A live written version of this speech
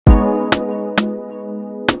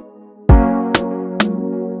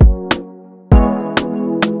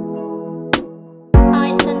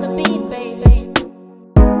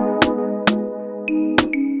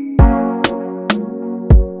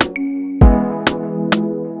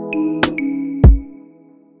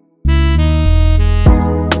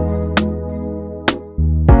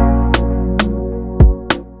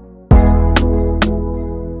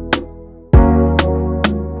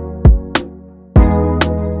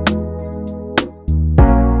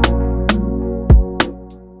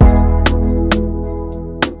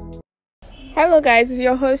Hello, guys, it's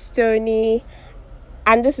your host Tony,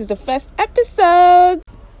 and this is the first episode.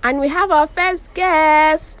 And we have our first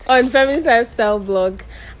guest on Feminist Lifestyle Blog,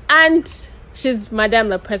 and she's Madame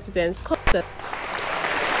the President.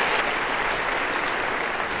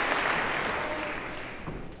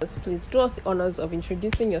 Please do us the honors of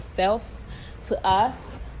introducing yourself to us.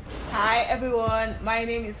 Hi everyone, my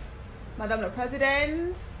name is Madame the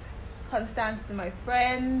President. Constance to my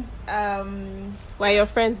friends. We're your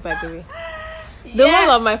friends, by the way. The whole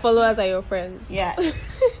of my followers are your friends. Yeah.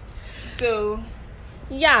 So,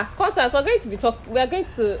 yeah, Constance, we're going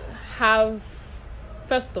to have.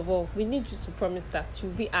 First of all, we need you to promise that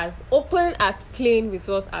you'll be as open, as plain with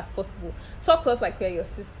us as possible. Talk to us like we're your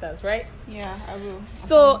sisters, right? Yeah, I will.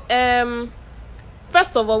 So,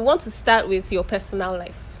 first of all, we want to start with your personal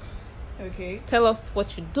life. Okay. Tell us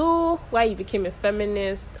what you do, why you became a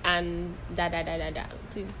feminist, and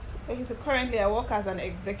please. Okay, so currently I work as an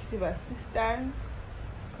executive assistant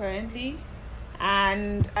currently,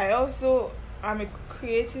 and I also am a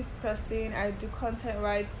creative person. I do content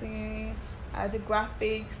writing, I do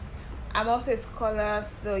graphics. I'm also a scholar,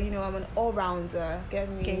 so I'm an all-rounder. Get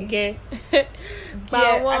me? Okay. Yeah,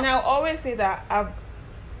 and I'll always say that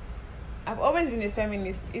I've always been a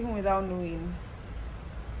feminist, even without knowing.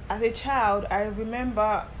 As a child, I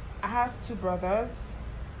remember I have two brothers,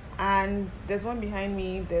 and there's one behind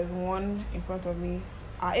me, there's one in front of me.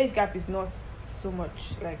 Our age gap is not so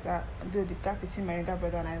much like that, though the gap between my younger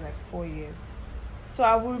brother and I is like 4 years. So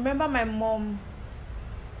I will remember my mom,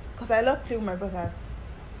 because I love playing with my brothers.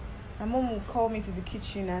 My mom would call me to the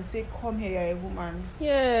kitchen and say, "Come here, you're a woman."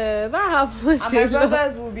 Yeah, that happens. And my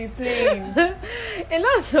brothers will be playing. a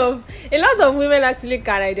lot of women actually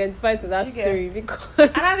can identify to that story because.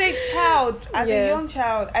 And as a young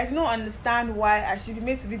child, I did not understand why I should be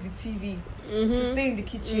made to leave the TV to stay in the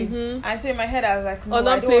kitchen. And so in my head, I was like, "No,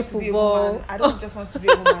 I don't want to be a woman. I don't just want to be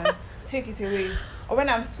a woman. Take it away." Or when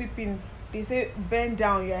I'm sweeping, they say, "Bend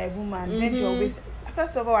down, you're a woman. Bend your waist."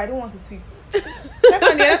 First of all, I don't want to sweep.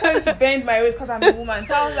 Secondly, I don't want to bend my waist because I'm a woman.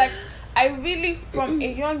 So I was like, I really, from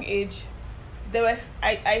a young age,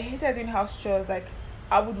 I hated doing house chores. Like,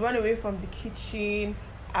 I would run away from the kitchen.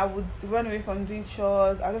 I would run away from doing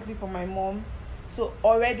chores. I would just live for my mom. So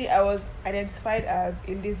already I was identified as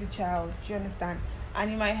a lazy child. Do you understand? And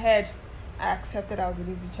in my head, I accepted I was a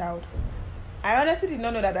lazy child. I honestly did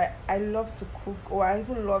not know that I loved to cook, or I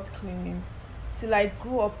even loved cleaning, till I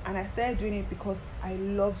grew up and I started doing it because I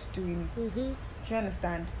loved doing it. Do you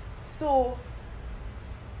understand? So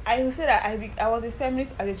I would say that I was a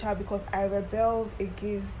feminist as a child because I rebelled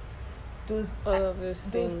against those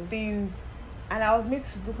things, and I was made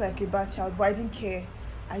to look like a bad child, but I didn't care.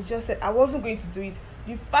 I just said I wasn't going to do it.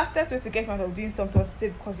 The fastest way to get me out of doing something was to say,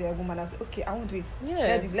 because you're a woman, I was like, okay, I won't do it.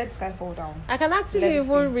 Yeah. Let the sky fall down. I can actually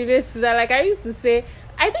even relate to that. Like, I used to say,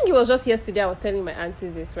 I think it was just yesterday I was telling my auntie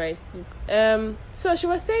this, right? So she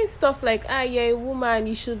was saying stuff like, you're a woman,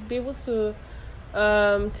 you should be able to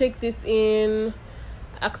take this in,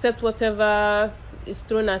 accept whatever is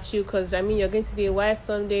thrown at you, because you're going to be a wife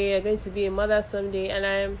someday, you're going to be a mother someday. And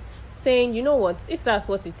I'm saying, you know what, if that's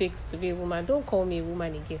what it takes to be a woman, don't call me a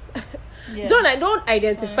woman again. Yeah. Don't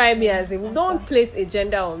identify me as a woman. Don't place a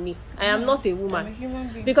gender on me. I am not a woman. I'm a human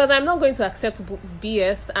being. Because I'm not going to accept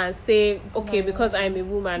BS and say, okay, because I'm a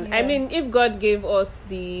woman. Yeah. If God gave us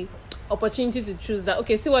the opportunity to choose that,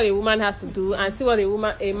 okay, see what a woman has to do and see what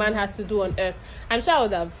a man has to do on earth, I'm sure I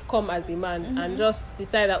would have come as a man and just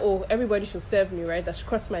decide that, everybody should serve me, right? I should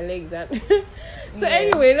cross my legs.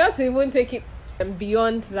 Anyway, not to even take it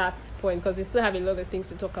beyond that point, because we still have a lot of things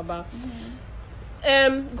to talk about.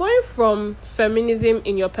 Going from feminism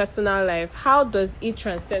in your personal life, how does it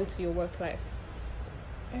transcend to your work life?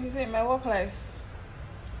 My work life,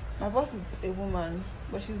 my boss is a woman,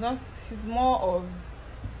 but she's more of,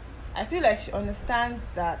 I feel like she understands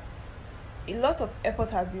that a lot of effort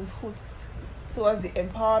has been put towards the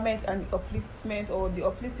empowerment and the upliftment, or the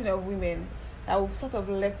uplifting of women, that will sort of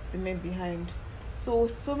left the men behind. So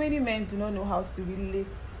many men do not know how to relate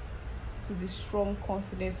to the strong,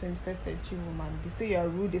 confident 21st century woman. They say you're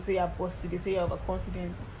rude, they say you're bossy, they say you're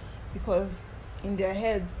overconfident, because in their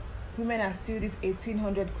heads, women are still these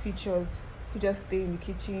 1800 creatures who just stay in the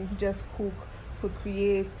kitchen, who just cook,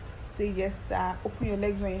 procreate, say yes sir, open your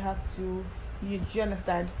legs when you have to, you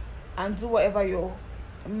understand, and do whatever your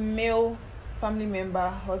male family member,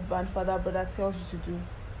 husband, father, brother tells you to do.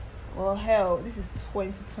 Well, hell, this is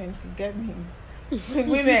 2020, get me?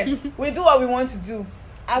 Women, we do what we want to do.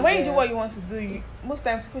 And when you do what you want to do, most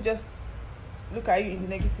times people just look at you in the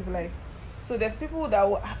negative light. So there's people that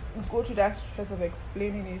will go through that stress of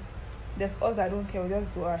explaining it. There's us that don't care, we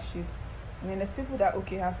just do our shit. And then there's people that,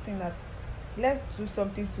 okay, have seen that let's do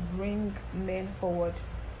something to bring men forward,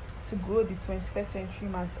 to grow the 21st century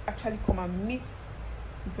man, to actually come and meet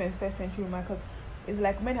the 21st century man, because it's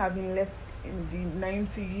like men have been left in the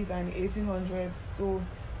 90s and 1800s. So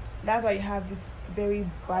that's why you have this very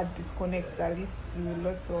bad disconnect that leads to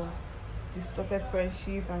lots of distorted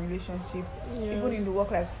friendships and relationships. Even in the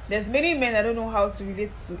work life, there's many men that don't know how to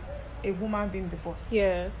relate to a woman being the boss.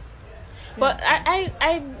 Yes. But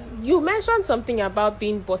I you mentioned something about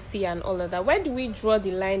being bossy and all of that. Where do we draw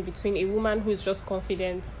the line between a woman who is just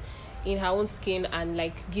confident in her own skin and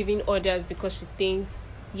like giving orders because she thinks,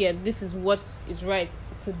 yeah, this is what is right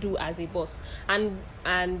to do as a boss, and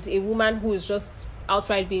a woman who is just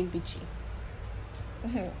outright being bitchy?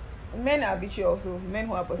 Men are bitchy also. Men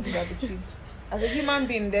who are bossy are bitchy. As a human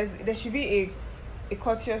being, there should be a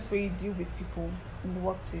courteous way you deal with people in the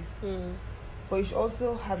workplace. But you should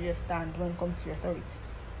also have your stand when it comes to your authority.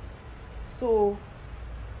 So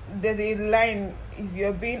there's a line if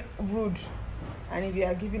you're being rude and if you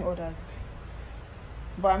are giving orders.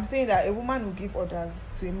 But I'm saying that a woman will give orders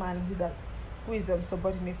to a man who is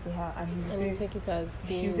subordinate to her, and he will take it as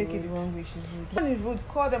being she'll take it the wrong way. She's rude. When is rude,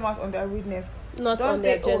 call them out on their rudeness. Not don't on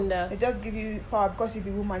their gender. They just give you power because you're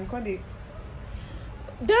a woman. You can't.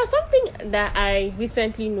 There's something that I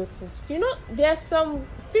recently noticed. You know, there are some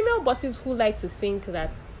female bosses who like to think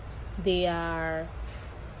that they are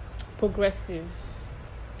progressive.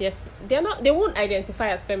 They're not. They won't identify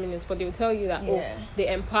as feminists, but they will tell you that they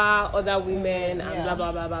empower other women and blah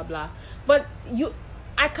blah blah blah blah. But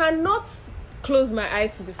I cannot close my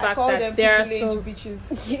eyes to the fact that there are some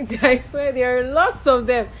bitches. I swear there are lots of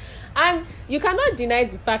them, and you cannot deny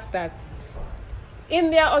the fact that in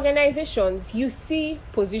their organizations, you see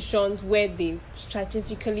positions where they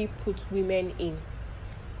strategically put women in,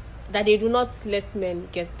 that they do not let men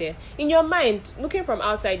get there. In your mind, looking from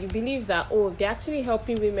outside, you believe that, they're actually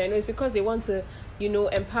helping women. It's because they want to,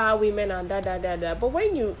 empower women and da. But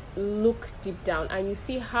when you look deep down and you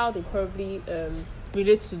see how they probably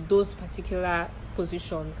relate to those particular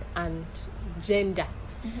positions and gender,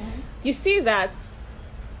 you see that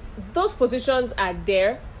those positions are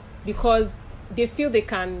there because they feel they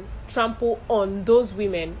can trample on those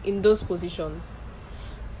women in those positions.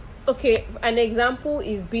 Okay, an example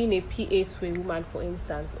is being a PA to a woman, for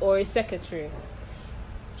instance, or a secretary.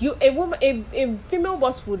 A female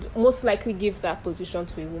boss would most likely give that position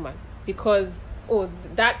to a woman because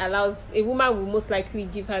that allows a woman will most likely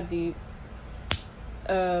give her the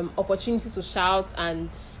opportunity to shout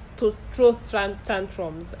and to throw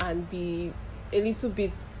tantrums and be a little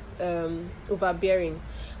bit overbearing.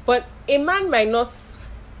 But a man might not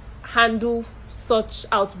handle such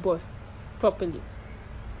outbursts properly.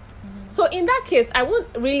 So in that case, I won't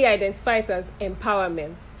really identify it as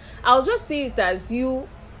empowerment. I'll just see it as you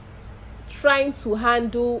trying to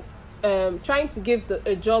handle, trying to give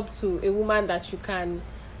a job to a woman that you can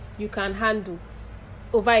handle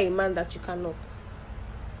over a man that you cannot.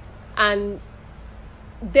 And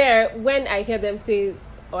there, when I hear them say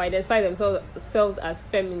or identify themselves as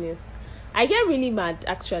feminists, I get really mad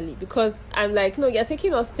actually, because I'm like, no, you're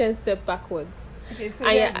taking us 10 steps backwards. Okay, so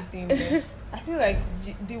here's the thing. I feel like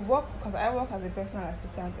the work, because I work as a personal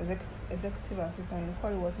assistant, executive assistant, you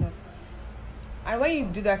call it whatnot. And when you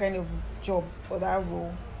do that kind of job or that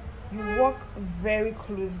role, you work very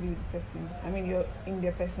closely with the person. I mean, you're in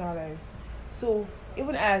their personal lives. So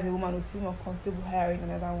even I as a woman would feel more comfortable hiring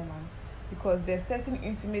another woman, because there's certain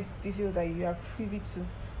intimate details that you are privy to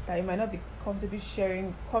that you might not be comfortable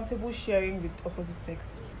sharing with opposite sex.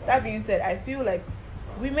 That being said, I feel like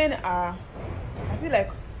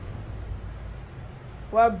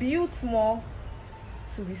we're built more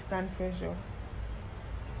to withstand pressure.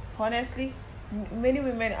 Honestly, many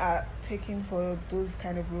women are taken for those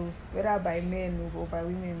kind of roles, whether by men or by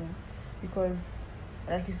women, because,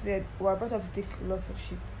 like you said, we're brought up to take lots of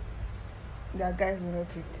shit that guys will not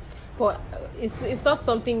take. But it's not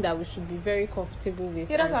something that we should be very comfortable with.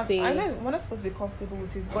 Yeah, I know we're not supposed to be comfortable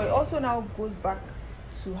with it, but it also now goes back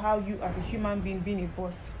to how you, as a human being a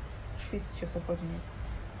boss, treats your subordinates.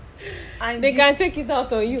 And they can take it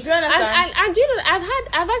out on you. Do you understand? And you know,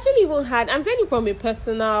 I've actually even had. I'm saying it from a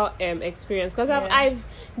personal experience, because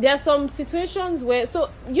there are some situations where, so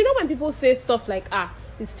you know, when people say stuff like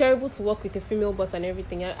it's terrible to work with a female boss and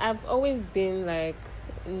everything, I've always been like,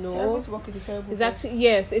 no, it's terrible to work with a terrible boss. Actually,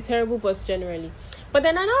 yes, a terrible boss generally. But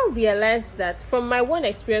then I now realized that from my one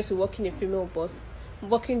experience with working with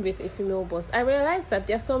a female boss, I realized that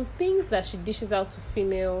there are some things that she dishes out to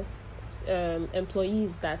female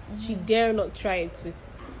employees that she dare not try it with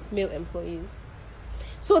male employees.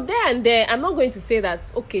 So there and there, I'm not going to say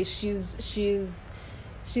that okay, she's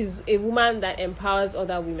she's a woman that empowers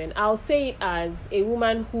other women. I'll say it as a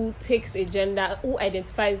woman who takes a gender, who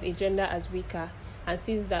identifies a gender as weaker and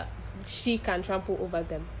sees that she can trample over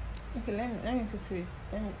them. Okay, let me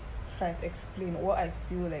try to explain what I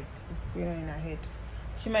feel like is going on in her head.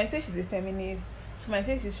 She might say she's a feminist. She might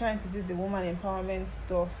say she's trying to do the woman empowerment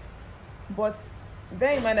stuff, but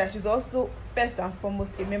bear in mind that she's also first and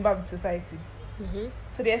foremost a member of the society. Mm-hmm.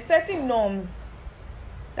 So there are certain norms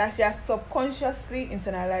that she has subconsciously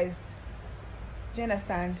internalized. Do you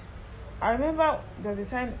understand? I remember there was a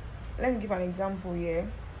time. Let me give an example here.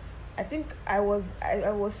 I think I was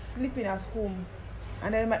sleeping at home,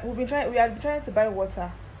 and then we had been trying to buy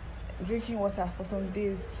water, drinking water for some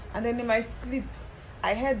days, and then in my sleep,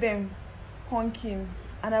 I heard them honking,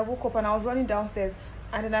 and I woke up and I was running downstairs,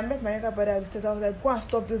 and then I met my younger brother upstairs. I was like, go and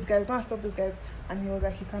stop those guys, and he was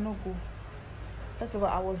like, he cannot go. First of all,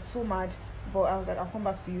 I was so mad, but I was like, I'll come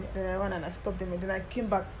back to you. Then I ran and I stopped them, and then I came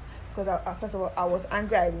back because first of all, I was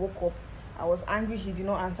angry. I woke up, I was angry he did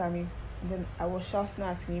not answer me, and then I was shouting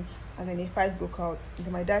at him, and then a fight broke out. And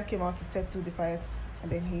then my dad came out to settle the fight,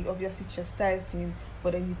 and then he obviously chastised him,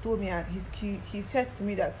 but then he told me, and he said to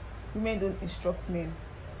me that women don't instruct men.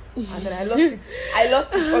 And then I lost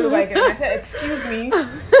it all over again. And I said, excuse me,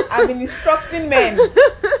 I've been instructing men.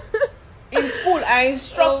 In school, I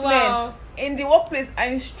instruct men. In the workplace, I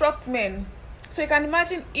instruct men. So you can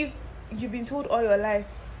imagine if you've been told all your life,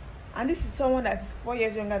 and this is someone that is 4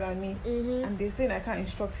 years younger than me, and they're saying I can't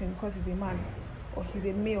instruct him because he's a man, or he's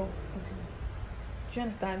a male because he was. Do you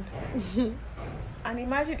understand? And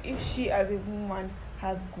imagine if she, as a woman,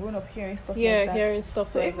 has grown up hearing stuff like that. Yeah, hearing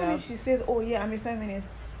stuff like that. So even if she says, oh yeah, I'm a feminist,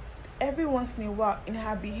 every once in a while in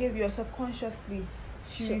her behavior subconsciously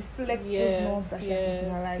she reflects those norms that she has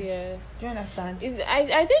internalized. Yes. Do you understand?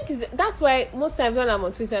 I think that's why most times when I'm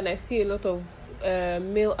on Twitter and I see a lot of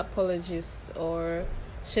male apologists, or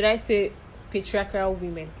should I say patriarchal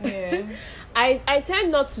women, I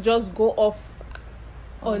tend not to just go off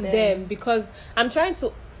on them because I'm trying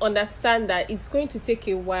to understand that it's going to take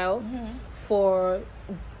a while for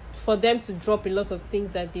them to drop a lot of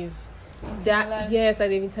things that they've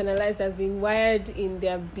internalized, that's been wired in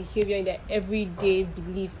their behavior, in their everyday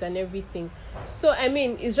beliefs and everything. So I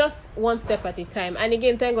mean, it's just one step at a time. And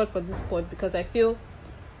again, thank God for this pod, because I feel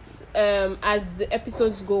as the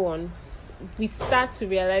episodes go on, we start to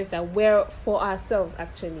realize that we're for ourselves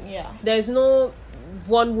actually. There's no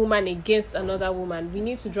one woman against another woman. We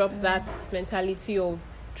need to drop that mentality of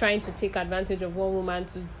trying to take advantage of one woman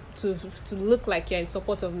to look like you're in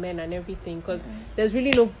support of men and everything, because there's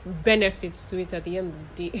really no benefits to it at the end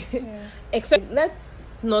of the day. Except let's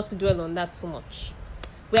not dwell on that too much.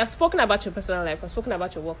 We have spoken about your personal life, we've spoken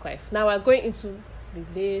about your work life. Now we're going into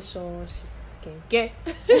relationship. Okay.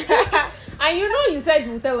 And you said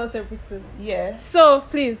you will tell us everything. So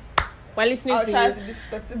please, we're listening to you. I'll try to be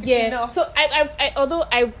specific enough. So I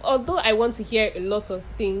although I want to hear a lot of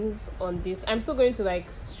things on this, I'm still going to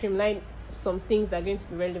streamline some things that are going to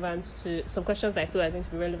be relevant to some questions I feel are going to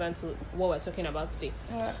be relevant to what we're talking about today.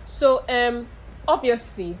 So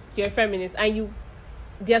obviously you're a feminist, and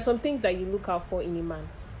there are some things that you look out for in a man.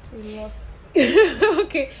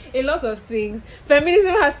 Okay, a lot of things.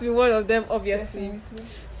 Feminism has to be one of them, obviously. Definitely.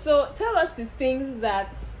 So tell us the things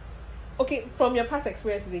that, okay, from your past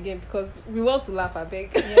experiences again, because we want to laugh, I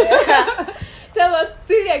beg. Tell us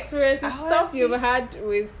 3 experiences, stuff you've had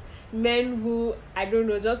with men who, I don't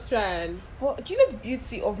know, just try and... Well, do you know the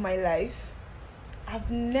beauty of my life?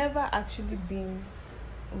 I've never actually been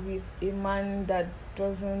with a man that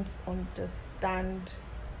doesn't understand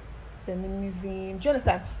feminism. Do you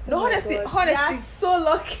understand? No, honestly, you're so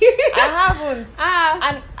lucky. I haven't.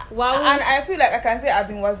 And I feel like I can say I've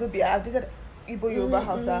been Wazobia. I've dated Igbo, Yoruba,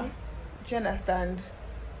 Hausa. Do you understand?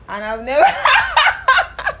 And I've never...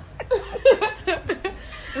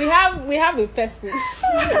 We have a person.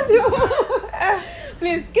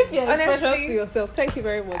 Please keep your expressions to yourself. Thank you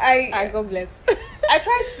very much. God bless. I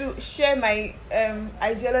try to share my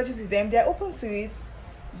ideologies with them. They're open to it.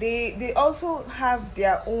 They also have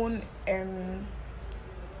their own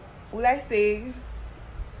will I say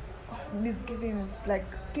misgivings, like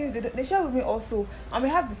things they share with me also, and we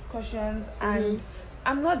have discussions. And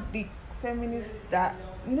I'm not the feminist that,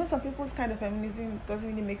 some people's kind of feminism doesn't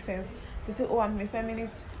really make sense. They say, oh, I'm a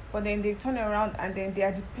feminist, but then they turn around and then they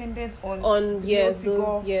are dependent on those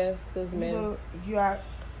men. You are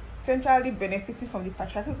centrally benefiting from the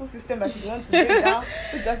patriarchal system that you want to break down,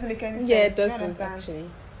 which doesn't make any sense. It doesn't actually.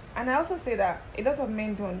 And I also say that a lot of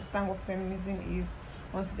men don't understand what feminism is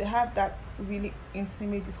until they have that really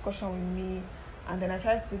intimate discussion with me, and then I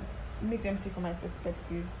try to make them see from my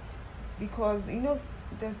perspective. because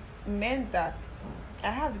there's men that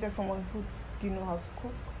I have dated someone who didn't know how to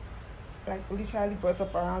cook, like literally brought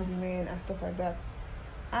up around women and stuff like that,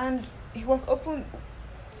 and he was open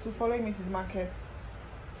to following me to the market,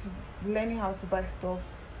 to learning how to buy stuff.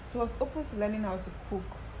 He was open to learning how to cook,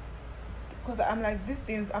 because I'm like, these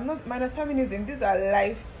things, I'm not minus feminism, these are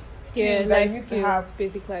life skills that you need to have,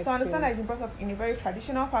 basic life. So I understand that you've been brought up in a very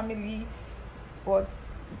traditional family, but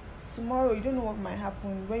tomorrow you don't know what might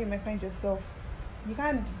happen, where you might find yourself. You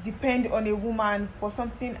can't depend on a woman for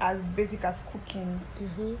something as basic as cooking.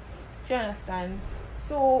 Mm-hmm. Do you understand?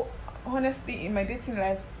 So honestly, in my dating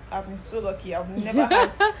life, I've been so lucky. I've never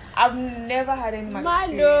had any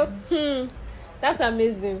man experience. That's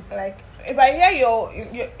amazing. Like, if I hear your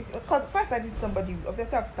because first I did somebody,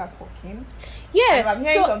 obviously I've started talking. Yeah.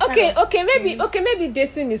 So maybe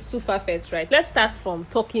dating is too far-fetched, right? Let's start from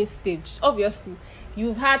talking stage. Obviously,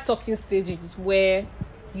 you've had talking stages where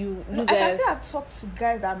I can say I've talked to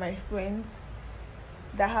guys that are my friends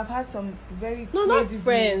that have had some very not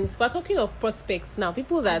friends. We're talking of prospects now.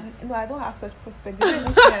 People that I don't have such prospects. They don't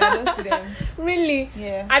even see them, I don't see them. Really?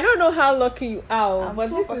 Yeah. I don't know how lucky you are. I'm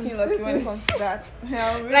so fucking lucky when it comes to that.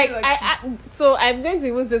 I'm really like lucky. So I'm going to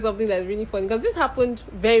even say something that's really funny, because this happened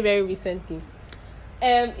very, very recently.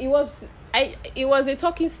 It was a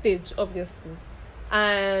talking stage, obviously,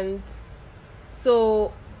 and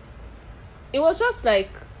so it was just like,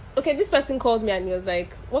 okay, this person called me and he was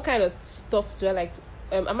like, what kind of stuff do I like?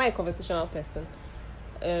 Am I a conversational person?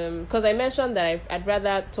 Because I mentioned that I'd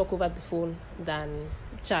rather talk over the phone than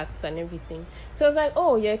chats and everything. So I was like,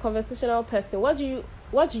 oh, you're a conversational person. What do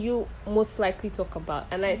you most likely talk about?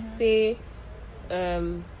 And I say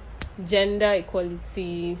gender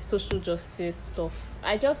equality, social justice stuff.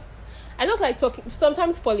 I just like talking,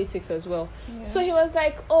 sometimes politics as well. Yeah. So he was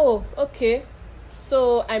like, oh, okay,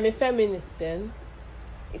 so I'm a feminist then.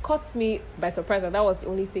 It caught me by surprise that was the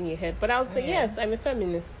only thing he heard. But I was like, yes, I'm a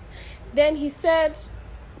feminist. Then he said,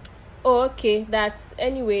 oh, okay, that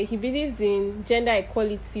anyway, he believes in gender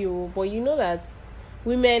equality, but you know that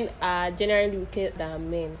women are generally weaker than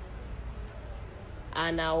men.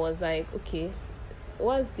 And I was like, okay,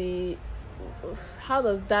 how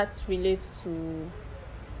does that relate to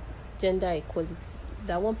gender equality?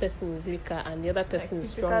 That one person is weaker and the other person is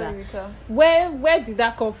stronger. Weaker. Where did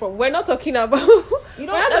that come from? We're not talking about we're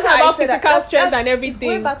not talking about physical strength and everything.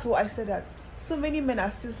 Going back to what I said, that so many men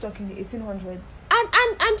are still stuck in the 1800s. And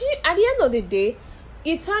at the end of the day,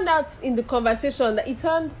 it turned out in the conversation that it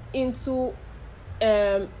turned into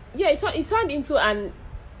it turned into an,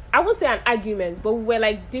 I won't say an argument, but we were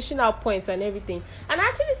like dishing out points and everything. And I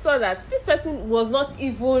actually saw that this person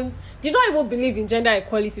did not even believe in gender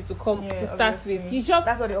equality to start obviously. with. He just,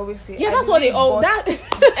 that's what they always say. Yeah, that's what they all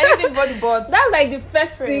anything body but that's like the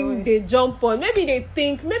first thing they jump on.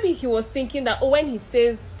 Maybe he was thinking that, when he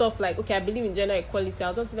says stuff like, okay, I believe in gender equality,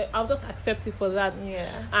 I'll just accept it for that. Yeah.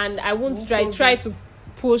 And I won't try to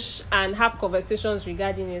push and have conversations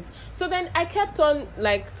regarding it. So then I kept on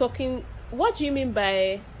like talking, what do you mean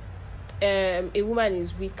by a woman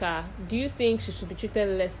is weaker? Do you think she should be treated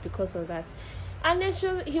less because of that? And then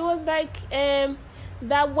he was like,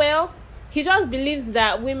 he just believes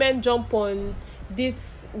that women jump on this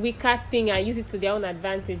weaker thing and use it to their own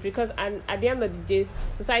advantage, because at the end of the day,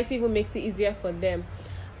 society even makes it easier for them.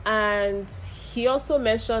 And he also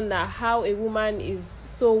mentioned that how a woman is,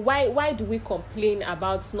 so why do we complain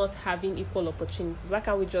about not having equal opportunities? Why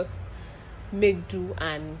can't we just make do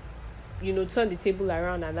and turn the table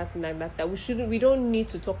around and that like that we don't need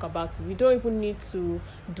to talk about it, we don't even need to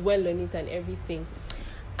dwell on it and everything.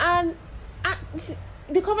 And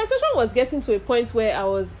the conversation was getting to a point where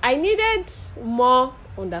I needed more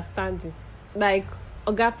understanding. Like,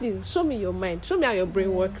 Oga, please show me your mind, show me how your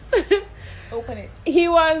brain works. Open it. He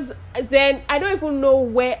was, then I don't even know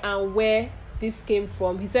where this came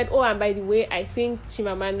from. He said, oh, and by the way, I think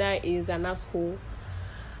Chimamanda is an asshole.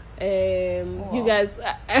 You guys,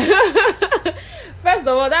 first of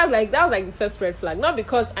all, that was like the first red flag. Not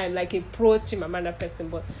because I'm like a pro Chimamanda person,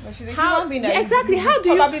 but she's a human being. Exactly. How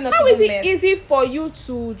is it easy for you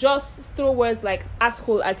to just throw words like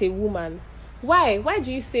asshole at a woman? Why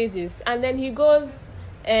do you say this? And then he goes,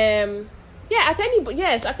 at anybody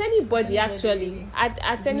actually,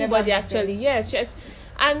 at anybody actually, yes.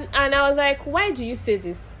 And I was like, why do you say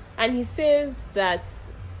this? And he says that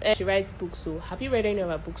she writes books. So have you read any of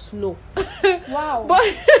her books? No. Wow.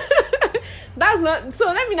 But that's not, so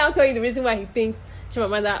let me now tell you the reason why he thinks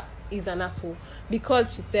Chimamanda is an asshole.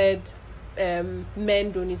 Because she said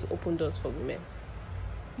men don't need to open doors for women.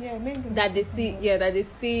 Yeah, men don't that they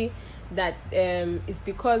see that it's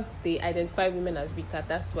because they identify women as weaker,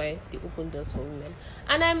 that's why they open doors for women.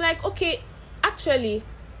 And I'm like, okay, actually,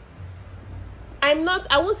 I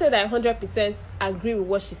won't say that I 100% agree with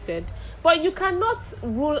what she said, but you cannot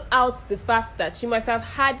rule out the fact that she must have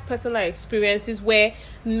had personal experiences where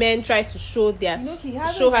men try to show her that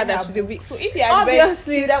she's a weak. So if he had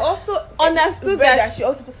obviously, he would have also understood that she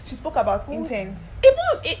spoke about intent.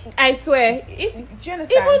 I swear. Do you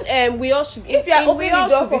understand? Even we all should. If you are opening the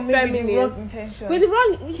door for me with the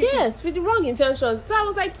wrong intentions, with the wrong intentions. So I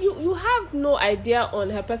was like, you have no idea on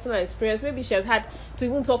her personal experience. Maybe she has had to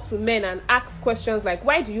even talk to men and ask questions like,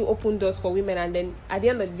 why do you open doors for women? And then at the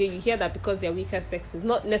end of the day, you hear that because they're weaker sexes,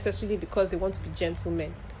 not necessarily because they want to be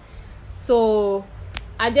gentlemen. So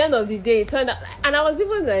at the end of the day, it turned out, and I was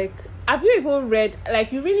even like, have you even read,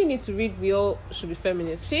 like, you really need to read We All Should Be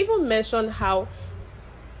Feminists. She even mentioned how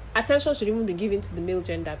attention should even be given to the male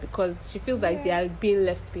gender because she feels like they are being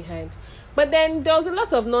left behind. But then there was a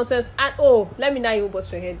lot of nonsense, and let me now even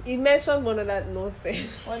bust your head. He mentioned one of that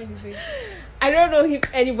nonsense. What did he say? I don't know if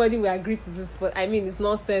anybody will agree to this, but I mean, it's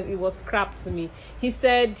nonsense. It was crap to me. He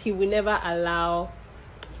said he will never allow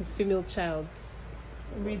his female child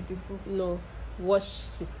read the book. No, wash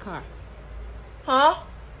his car. Huh?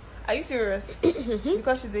 Are you serious?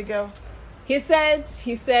 Because she's a girl. He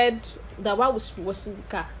said that why would she be washing the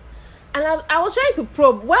car? And I was trying to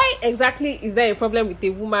probe, why exactly is there a problem with a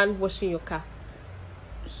woman washing your car?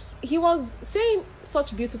 He was saying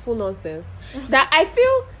such beautiful nonsense that I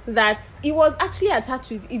feel that he was actually attached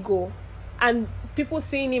to his ego, and people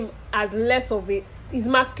seeing him as less of his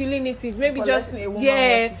masculinity, maybe for just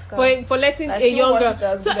for letting like a young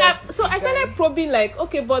girl. So I started probing, like,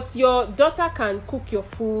 okay, but your daughter can cook your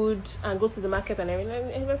food and go to the market and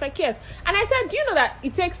everything. And he was like, yes. And I said, do you know that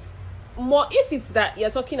it takes more, if it's that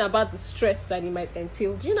you're talking about the stress that it might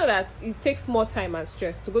entail, do you know that it takes more time and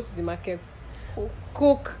stress to go to the market,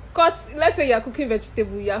 cook, cut? Let's say you're cooking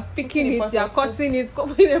vegetable, you're picking it, you're cutting it,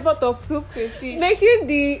 in a pot of soup,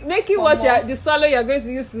 making what the swallow you're going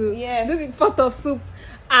to use to do the pot of soup,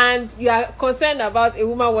 and you are concerned about a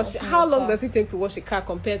woman washing. How long does it take to wash a car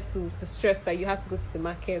compared to the stress that you have to go to the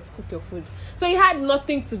market, cook your food? So it had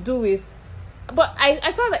nothing to do with. But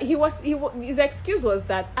I saw that his excuse was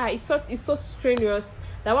that it's so strenuous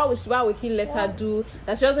that why would he let her do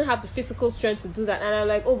that? She doesn't have the physical strength to do that. And I'm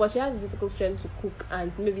like, but she has the physical strength to cook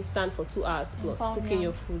and maybe stand for 2 hours plus cooking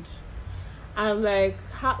your food. I'm like,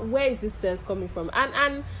 where is this sense coming from?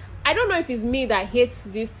 And I don't know if it's me that hates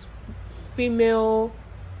this female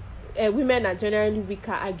women are generally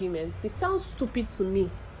weaker arguments. It sounds stupid to me.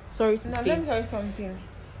 Sorry to say. Let me tell you something.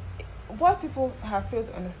 What people have failed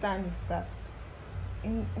to understand is that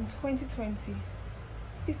in 2020,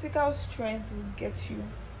 physical strength will get you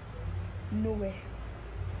nowhere.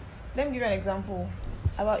 Let me give you an example.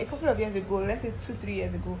 About a couple of years ago, let's say 2-3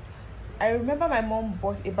 years ago, I remember my mom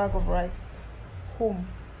bought a bag of rice home.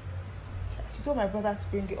 She told my brother to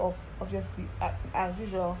bring it up. Obviously, as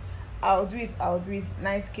usual, I'll do it.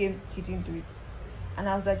 Nice came, he didn't do it. And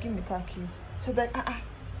I was like, give me the car keys. She was like,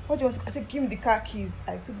 what do you want to? I said, give me the car keys.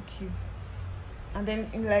 I took the keys. And then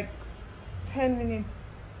in like 10 minutes,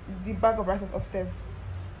 the bag of rice was upstairs.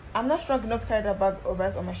 I'm not strong enough to carry that bag of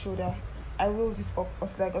rice on my shoulder. I rolled it up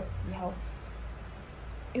until I got to the house.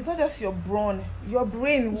 It's not just your brawn. Your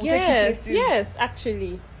brain will take you places. Yes,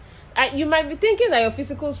 actually. You might be thinking that your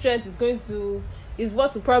physical strength is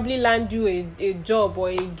what will probably land you a job or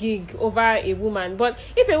a gig over a woman. But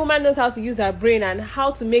if a woman knows how to use her brain and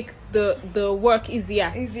how to make the work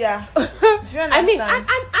easier. Do you understand? I mean,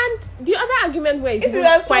 and the other argument where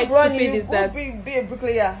it's quite stupid is that be a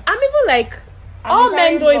bricklayer. I'm even like, all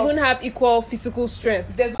men don't even have equal physical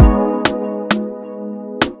strength.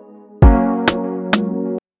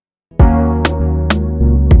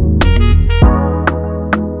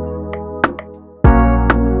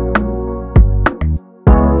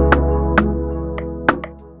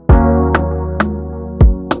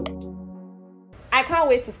 I can't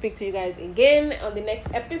wait to speak to you guys again on the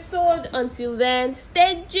next episode. Until then,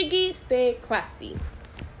 stay jiggy, stay classy.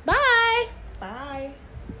 Bye. Bye.